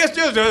told you. Oh, yes,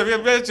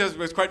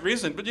 it's quite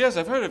recent, but yes,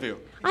 I've heard of you.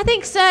 I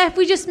think, sir, if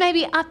we just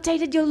maybe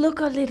updated your look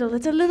a little,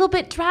 it's a little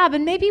bit drab,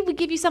 and maybe we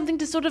give you something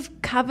to sort of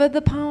cover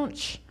the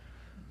paunch.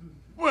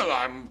 Well,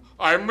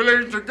 I'm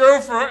willing to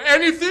go for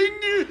anything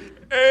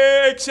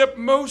Except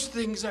most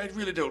things I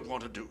really don't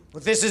want to do.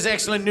 Well, this is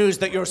excellent news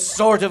that you're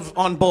sort of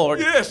on board.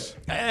 Yes.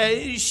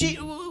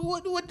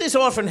 What this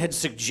orphan had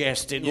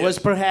suggested was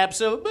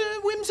perhaps a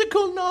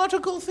whimsical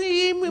nautical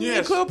theme,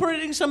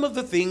 incorporating some of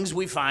the things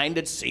we find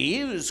at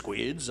sea,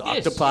 squids,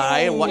 octopi,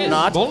 and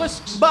whatnot.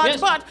 Mollusks.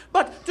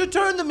 But to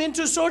turn them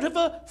into sort of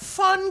a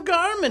fun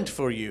garment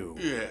for you.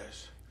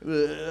 Yes.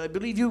 I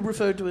believe you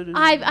referred to it as...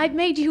 I've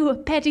made you a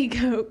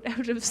petticoat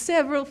out of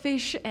several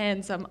fish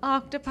and some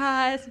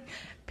octopi,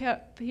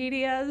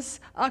 octopedias.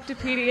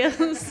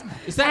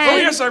 Is that? Oh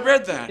yes, I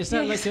read that. Is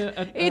that like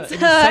an It's,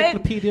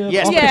 encyclopedia?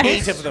 Yes, of but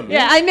 8 of them.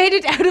 Yeah, I made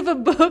it out of a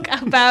book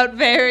about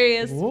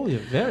various Oh, you're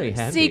very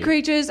handy. sea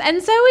creatures,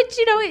 and so it's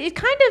it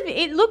kind of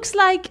it looks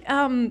like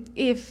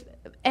if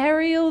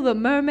Ariel, the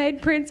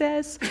mermaid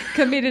princess,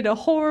 committed a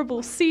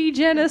horrible sea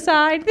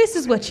genocide. This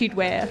is what she'd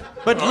wear.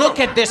 But look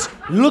at this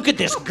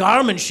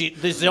garment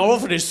this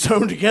orphan is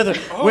sewn together.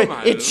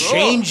 It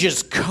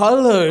changes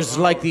colors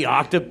like the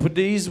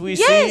octopodes we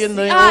see in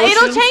the ocean.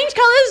 It'll change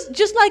colors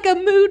just like a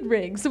mood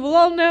ring, so we'll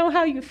all know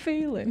how you're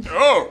feeling.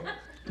 Oh.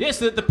 Yes,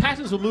 the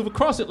patterns will move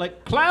across it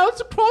like clouds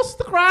across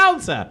the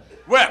ground, sir.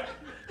 Well,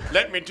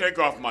 let me take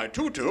off my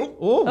tutu.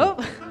 Oh.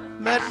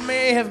 That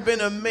may have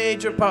been a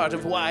major part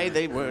of why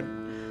they weren't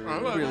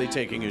really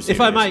taking you seriously.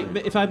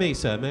 If I may,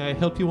 sir, may I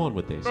help you on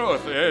with this? Oh,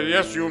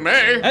 yes, you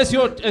may. As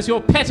your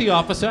petty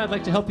officer, I'd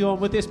like to help you on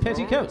with this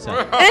petticoat,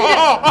 sir. I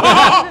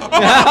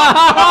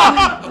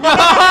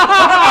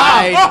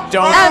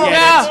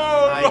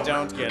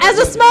don't get it. As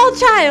a small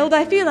child,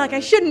 I feel like I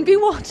shouldn't be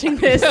watching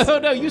this.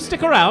 No, you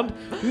stick around.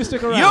 You're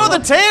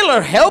the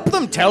tailor. Help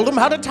them. Tell them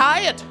how to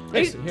tie it.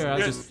 Yes, here, I'll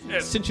just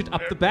cinch it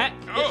up the back.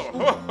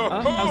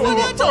 Well,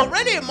 that's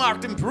already a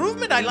marked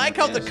improvement. I like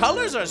how the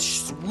colors are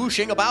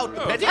swooshing about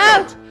the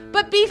petticoat.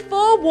 But be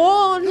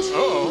forewarned.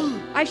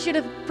 I should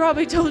have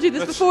probably told you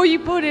this before you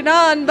put it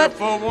on, but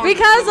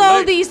because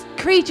all these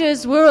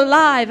creatures were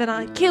alive and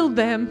I killed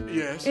them,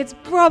 it's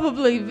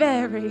probably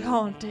very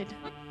haunted.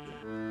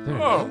 Very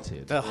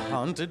haunted. The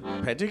haunted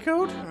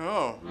petticoat?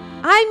 Oh.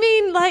 I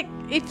mean, like,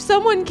 if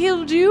someone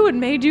killed you and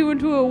made you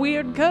into a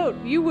weird coat,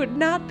 you would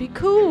not be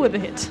cool with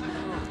it.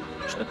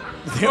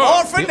 The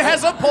orphan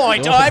has a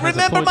point. I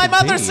remember my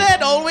mother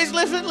said, always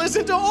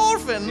listen to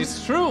orphans.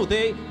 It's true.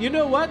 You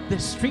know what? They're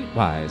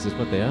streetwise is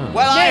what they are.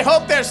 Well, I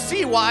hope they're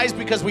sea-wise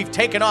because we've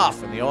taken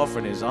off and the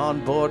orphan is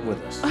on board with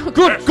us.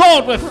 Good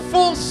God, we're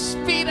full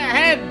speed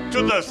ahead.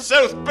 To the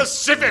South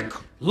Pacific.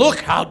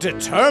 Look how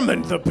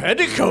determined the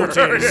petticoat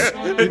is.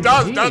 It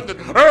does, doesn't it?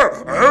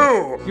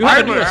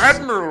 I'm an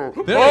admiral.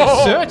 Very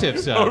assertive,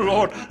 sir. Oh,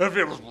 Lord, that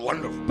feels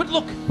wonderful. But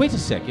look, wait a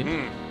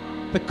second.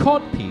 The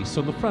cod piece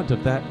on the front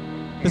of that,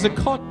 there's a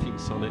cod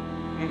piece on it.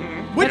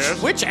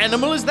 Which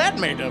animal is that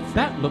made of?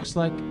 That looks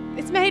like...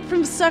 It's made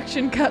from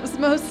suction cups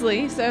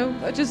mostly, so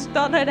I just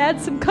thought I'd add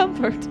some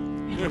comfort. a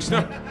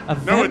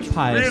No, it's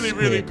vampire really,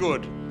 squid. really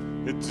good.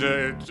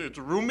 It's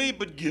roomy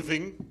but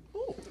giving.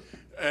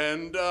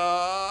 And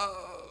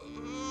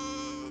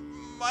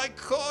my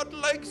cod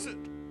likes it.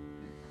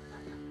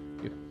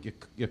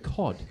 Your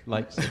cod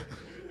likes it.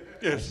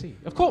 Yes. I see.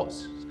 Of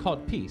course. It's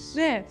cod piece.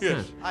 Yes.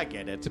 Yes. I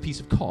get it. It's a piece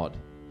of cod.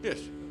 Yes.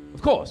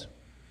 Of course.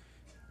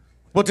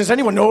 Well, does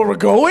anyone know where we're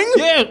going?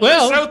 Yeah,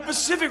 well... South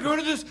Pacific. We're going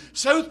to the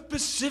South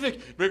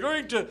Pacific. We're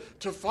going to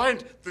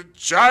find the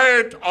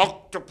giant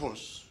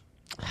octopus.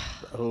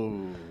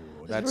 Oh,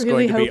 that's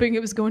Really going to be... hoping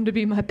it was going to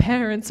be my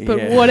parents, but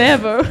Yeah.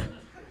 whatever.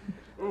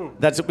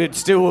 It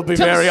still will be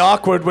very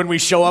awkward when we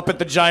show up at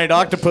the giant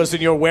octopus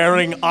and you're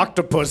wearing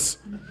octopus.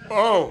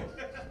 Oh.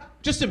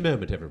 Just a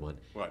moment, everyone.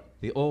 What?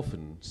 The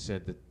orphan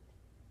said that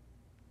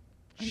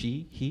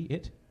he,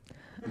 it?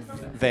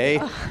 They,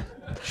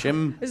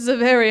 Shim. This is a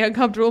very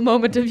uncomfortable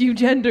moment of you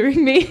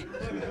gendering me.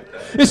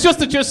 It's just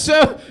that you're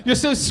so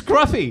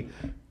scruffy.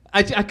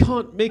 I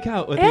can't make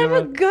out whether I'm you're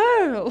a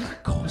girl.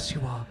 Of course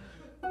you are.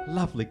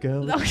 Lovely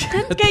girl.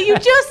 Okay, you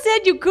just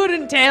said you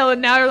couldn't tell,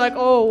 and now you're like,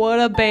 oh, what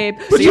a babe.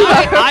 See,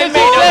 I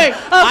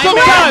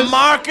made a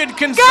marked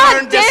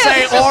concern to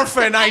say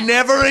orphan. I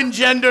never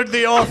engendered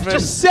the orphan.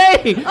 Just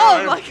saying.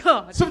 Oh my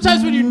God.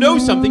 Sometimes when you know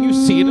something, you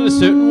see it in a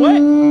certain way.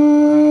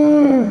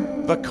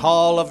 The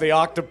call of the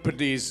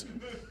octopodes.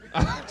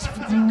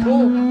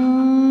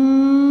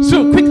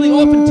 So quickly,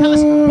 orphan, tell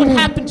us what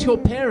happened to your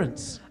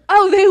parents.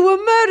 Oh, they were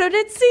murdered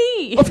at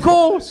sea. Of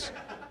course.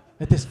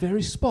 At this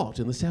very spot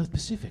in the South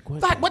Pacific,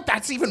 weren't they?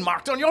 That's even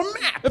marked on your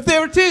map. If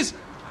there it is.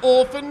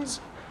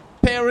 Orphans,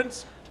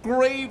 parents,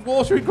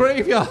 watery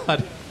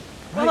graveyard.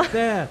 Right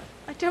there.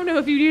 I don't know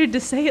if you needed to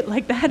say it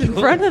like that in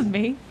front of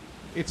me.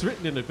 It's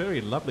written in a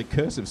very lovely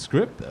cursive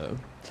script, though.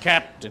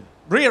 Captain.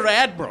 Rear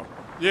Admiral.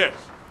 Yes.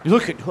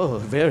 Look at,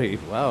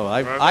 wow.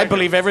 I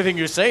believe everything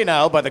you say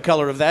now by the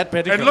color of that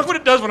petticoat. And look what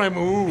it does when I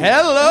move.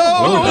 Hello.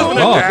 Oh, look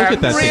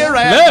at that. Rear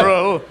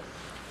Admiral.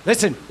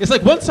 Listen. It's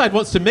like one side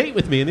wants to mate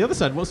with me and the other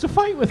side wants to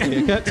fight with me.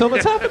 I can't tell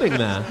what's happening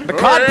there. The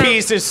cod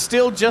piece is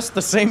still just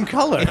the same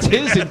color. It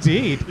is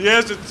indeed.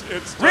 Yes,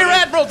 it's Rear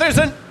Admiral, there's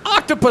an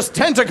octopus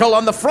tentacle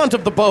on the front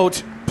of the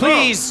boat.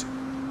 Please,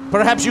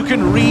 perhaps you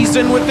can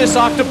reason with this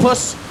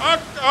octopus?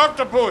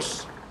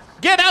 Octopus.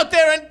 Get out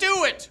there and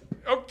do it!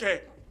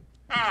 Okay.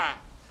 I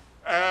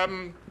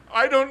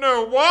don't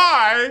know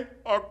why,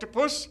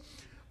 Octopus.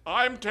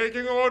 I'm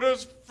taking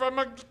orders from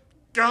a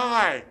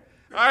guy.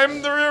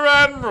 I'm the Rear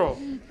Admiral.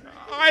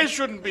 I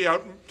shouldn't be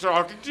out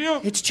talking to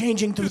you. It's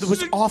changing to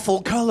this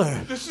awful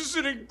color. This is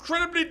an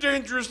incredibly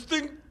dangerous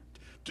thing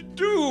to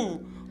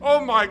do.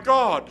 Oh, my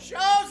God. Show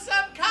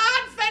some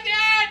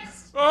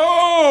confidence!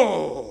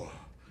 Oh!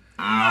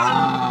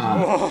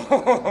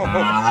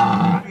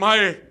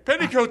 My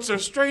petticoats are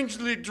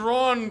strangely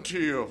drawn to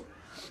you.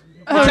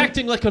 It's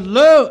acting like a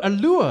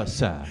lure,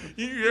 sir.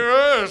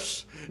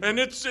 Yes, and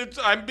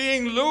I'm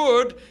being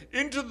lured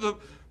into the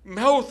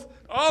mouth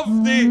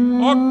of the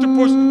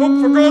octopus.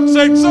 Oh, for God's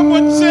sake,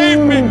 someone save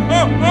me!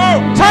 Oh!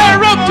 Tie a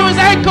rope to his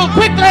ankle,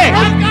 quickly!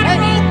 I've got a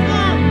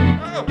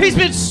rope! He's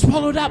been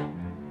swallowed up.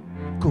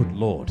 Good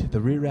Lord, the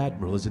Rear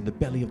Admiral is in the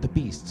belly of the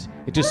beast.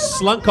 It just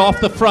slunk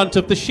off the front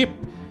of the ship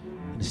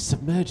and has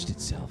submerged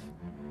itself.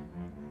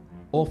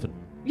 Orphan.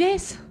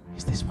 Yes?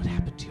 Is this what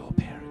happened to your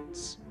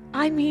parents?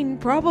 I mean,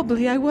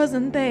 probably. I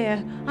wasn't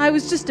there. I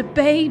was just a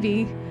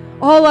baby.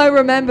 All I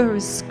remember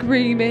is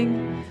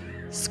screaming,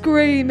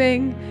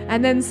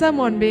 and then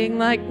someone being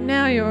like,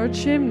 now you're a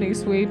chimney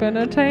sweep and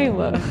a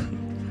tailor.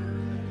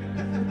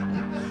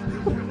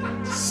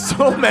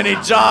 So many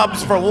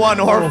jobs for one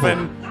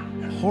orphan.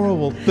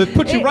 Horrible. They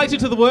put you right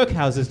into the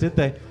workhouses, did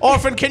they?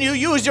 Orphan, can you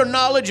use your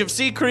knowledge of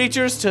sea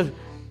creatures to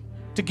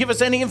give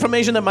us any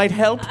information that might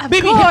help? Of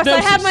course,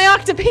 I have my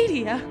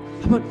Octopedia.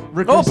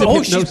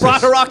 She's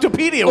brought her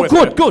Octopedia with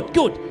her.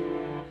 Good.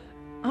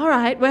 All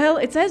right, well,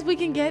 it says we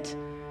can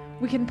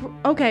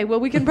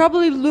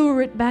probably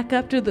lure it back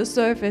up to the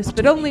surface,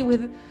 but only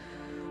with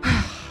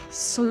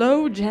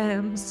slow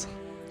jams.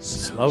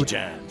 Slow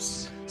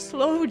jams.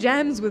 Slow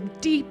jams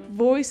with deep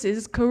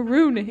voices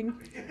carooning.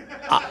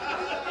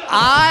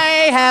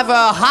 I have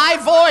a high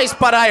voice,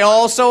 but I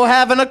also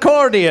have an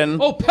accordion.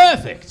 Oh,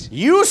 perfect.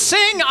 You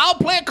sing, I'll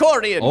play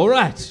accordion. All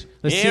right.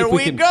 Let's see Here if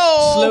we can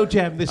go. slow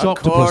jam this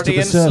octopus to the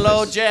Accordion surface.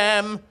 slow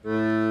jam. Oh,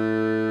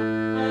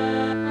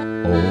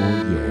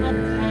 yeah.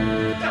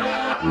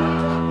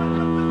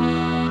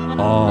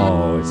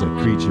 Oh, it's a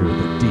creature of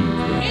the deep.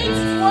 It's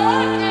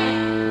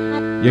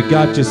working! You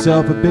got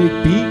yourself a big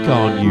beak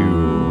on you,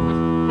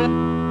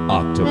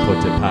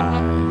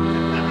 Octoputipie.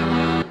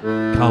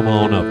 Come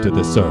on up to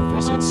the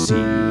surface and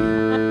see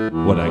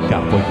what I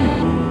got for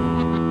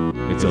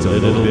you. It's a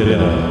little bit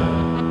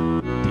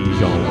of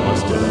Dijon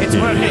mustard. It's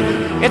working.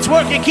 It's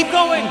working. Keep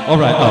going. All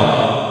right.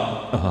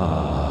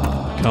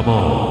 Come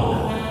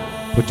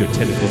on. Put your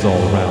tentacles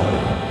all around me.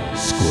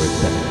 Squirt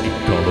that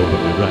ink all over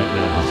me right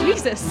now.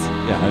 Jesus.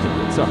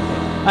 Yeah, sorry.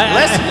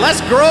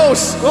 Less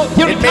gross.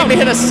 Here it made me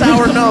hit a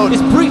sour note.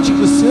 It's breaching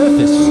the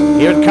surface.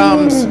 Here it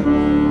comes.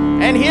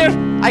 And here,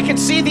 I can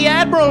see the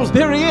Admiral.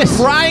 There he is.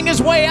 Prying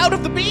his way out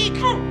of the beak.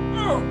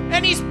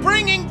 And he's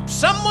bringing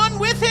someone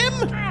with him.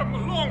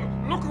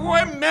 Look who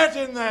I met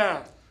in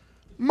there.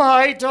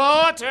 My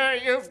daughter,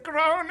 you've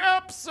grown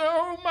up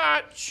so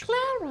much.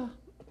 Clara.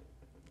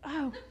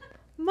 Oh,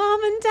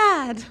 Mom and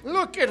Dad.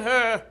 Look at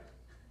her.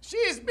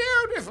 She's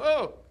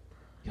beautiful.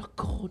 You're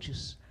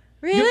gorgeous.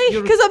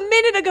 Really? Because a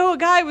minute ago a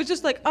guy was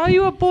just like, are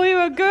you a boy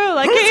or a girl?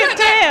 I can't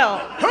tell.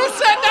 Who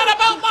said that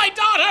about my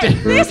daughter?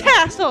 This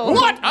asshole.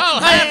 What? I'll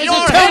have your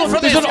head for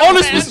this. There's an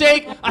honest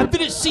mistake. I've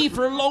been at sea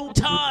for a long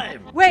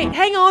time. Wait,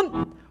 hang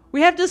on.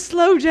 We have to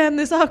slow jam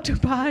this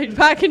octopi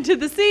back into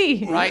the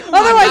sea. Right.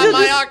 Otherwise, I've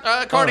got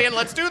my accordion.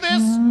 Let's do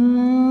this.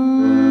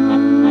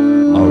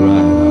 All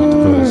right,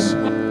 Octopus.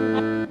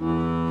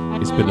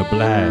 It's been a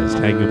blast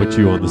hanging with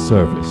you on the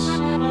surface.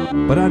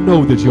 But I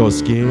know that your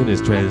skin,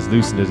 as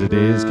translucent as it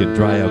is, can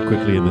dry out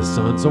quickly in the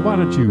sun, so why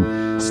don't you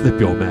slip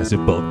your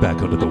massive bulk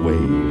back under the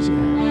waves?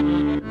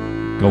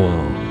 Go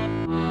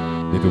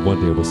on. Maybe one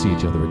day we'll see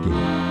each other again.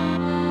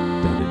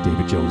 Down at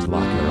David Jones'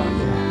 locker,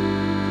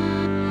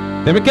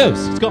 There it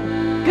goes. It's gone.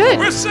 Good.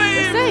 We're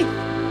safe.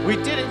 We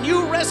did it.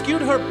 You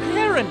rescued her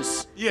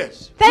parents.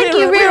 Yes. Thank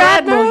you, Rear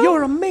Admiral.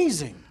 You're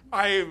amazing.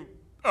 I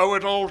owe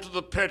it all to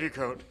the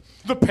petticoat.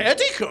 The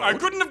petticoat? I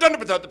couldn't have done it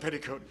without the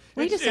petticoat.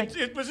 Wait a second.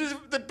 It was as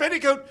if the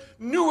petticoat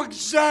knew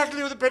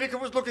exactly what the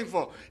petticoat was looking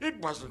for. It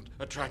wasn't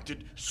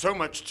attracted so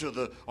much to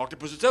the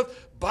octopus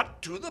itself,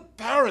 but to the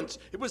parents.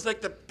 It was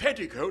like the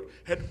petticoat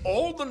had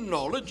all the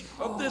knowledge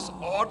of this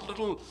odd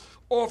little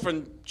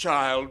orphan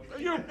child.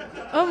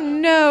 Oh,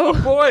 no.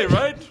 Boy,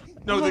 right?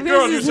 No, the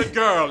girl, you said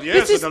girl.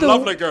 Yes, and a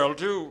lovely girl,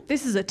 too.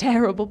 This is a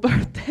terrible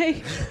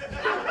birthday.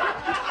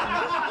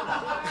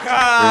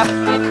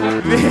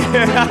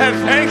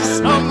 Thanks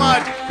so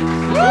much.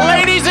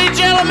 Ladies and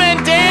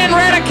gentlemen, Dan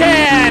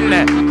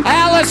Redican,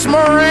 Alice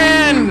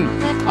Moran,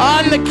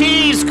 on the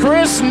keys,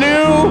 Chris New,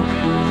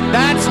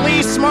 that's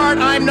Lee Smart,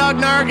 I'm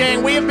Nug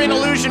Nargang. We have been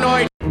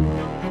Illusionoid.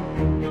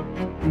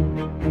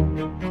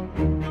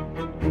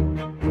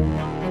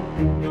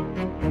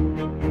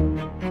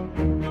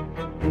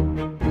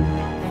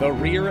 The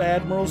Rear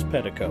Admiral's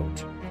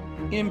Petticoat.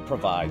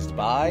 Improvised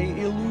by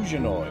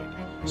Illusionoid.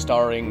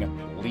 Starring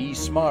Lee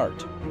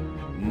Smart,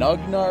 Nug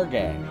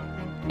Nargang,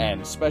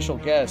 and special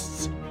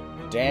guests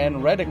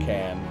Dan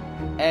Redican,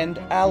 and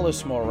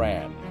Alice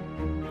Moran.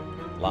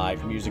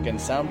 Live music and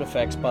sound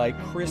effects by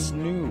Chris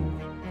New.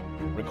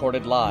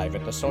 Recorded live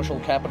at the Social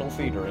Capital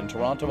Theatre in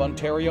Toronto,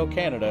 Ontario,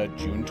 Canada,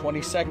 June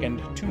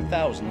 22nd,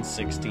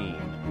 2016.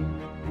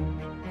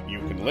 You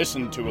can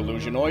listen to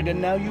Illusionoid,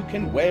 and now you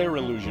can wear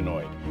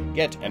Illusionoid.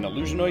 Get an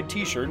Illusionoid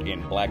t-shirt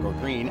in black or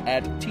green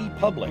at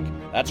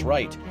TeePublic. That's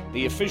right,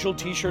 the official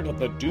t-shirt of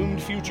the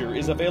Doomed Future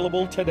is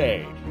available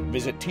today.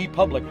 Visit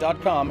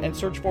teepublic.com and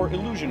search for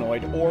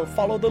Illusionoid or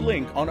follow the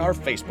link on our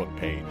Facebook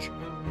page.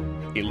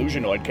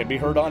 Illusionoid can be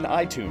heard on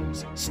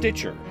iTunes,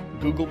 Stitcher,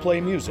 Google Play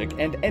Music,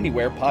 and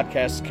anywhere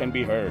podcasts can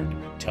be heard.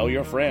 Tell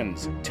your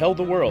friends, tell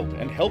the world,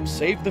 and help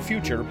save the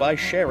future by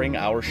sharing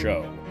our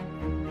show.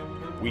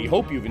 We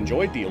hope you've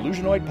enjoyed the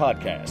Illusionoid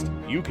podcast.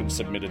 You can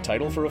submit a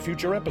title for a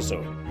future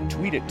episode.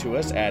 Tweet it to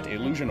us at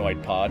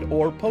IllusionoidPod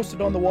or post it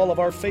on the wall of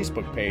our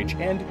Facebook page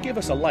and give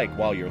us a like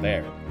while you're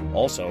there.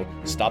 Also,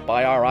 stop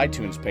by our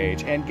iTunes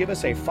page and give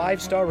us a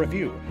 5-star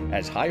review,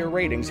 as higher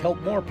ratings help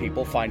more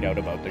people find out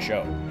about the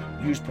show.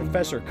 Use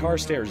Professor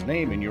Carstairs'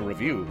 name in your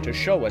review to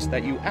show us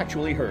that you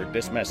actually heard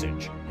this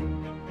message.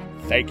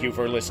 Thank you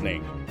for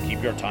listening.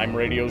 Keep your time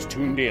radios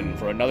tuned in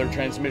for another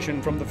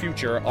transmission from the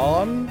future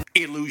on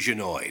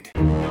Illusionoid.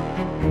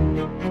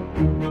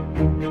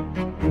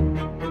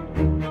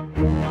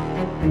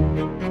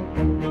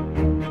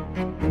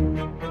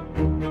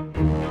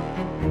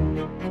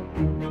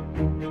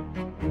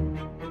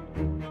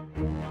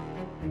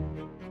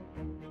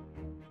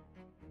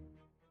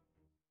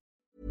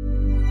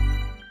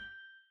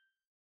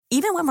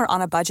 Even when we're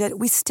on a budget,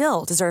 we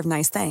still deserve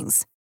nice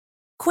things.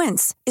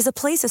 Quince is a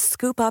place to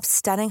scoop up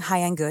stunning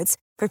high-end goods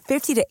for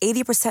 50 to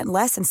 80%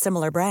 less than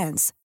similar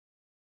brands.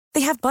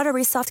 They have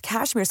buttery soft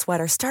cashmere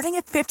sweaters starting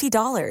at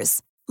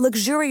 $50,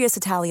 luxurious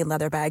Italian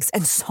leather bags,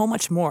 and so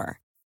much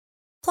more.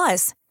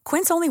 Plus,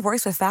 Quince only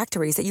works with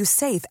factories that use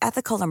safe,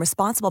 ethical, and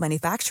responsible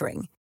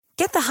manufacturing.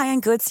 Get the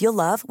high-end goods you'll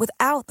love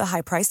without the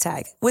high price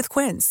tag with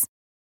Quince.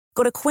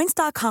 Go to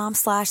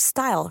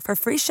quince.com/style for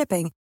free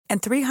shipping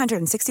and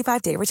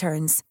 365-day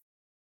returns.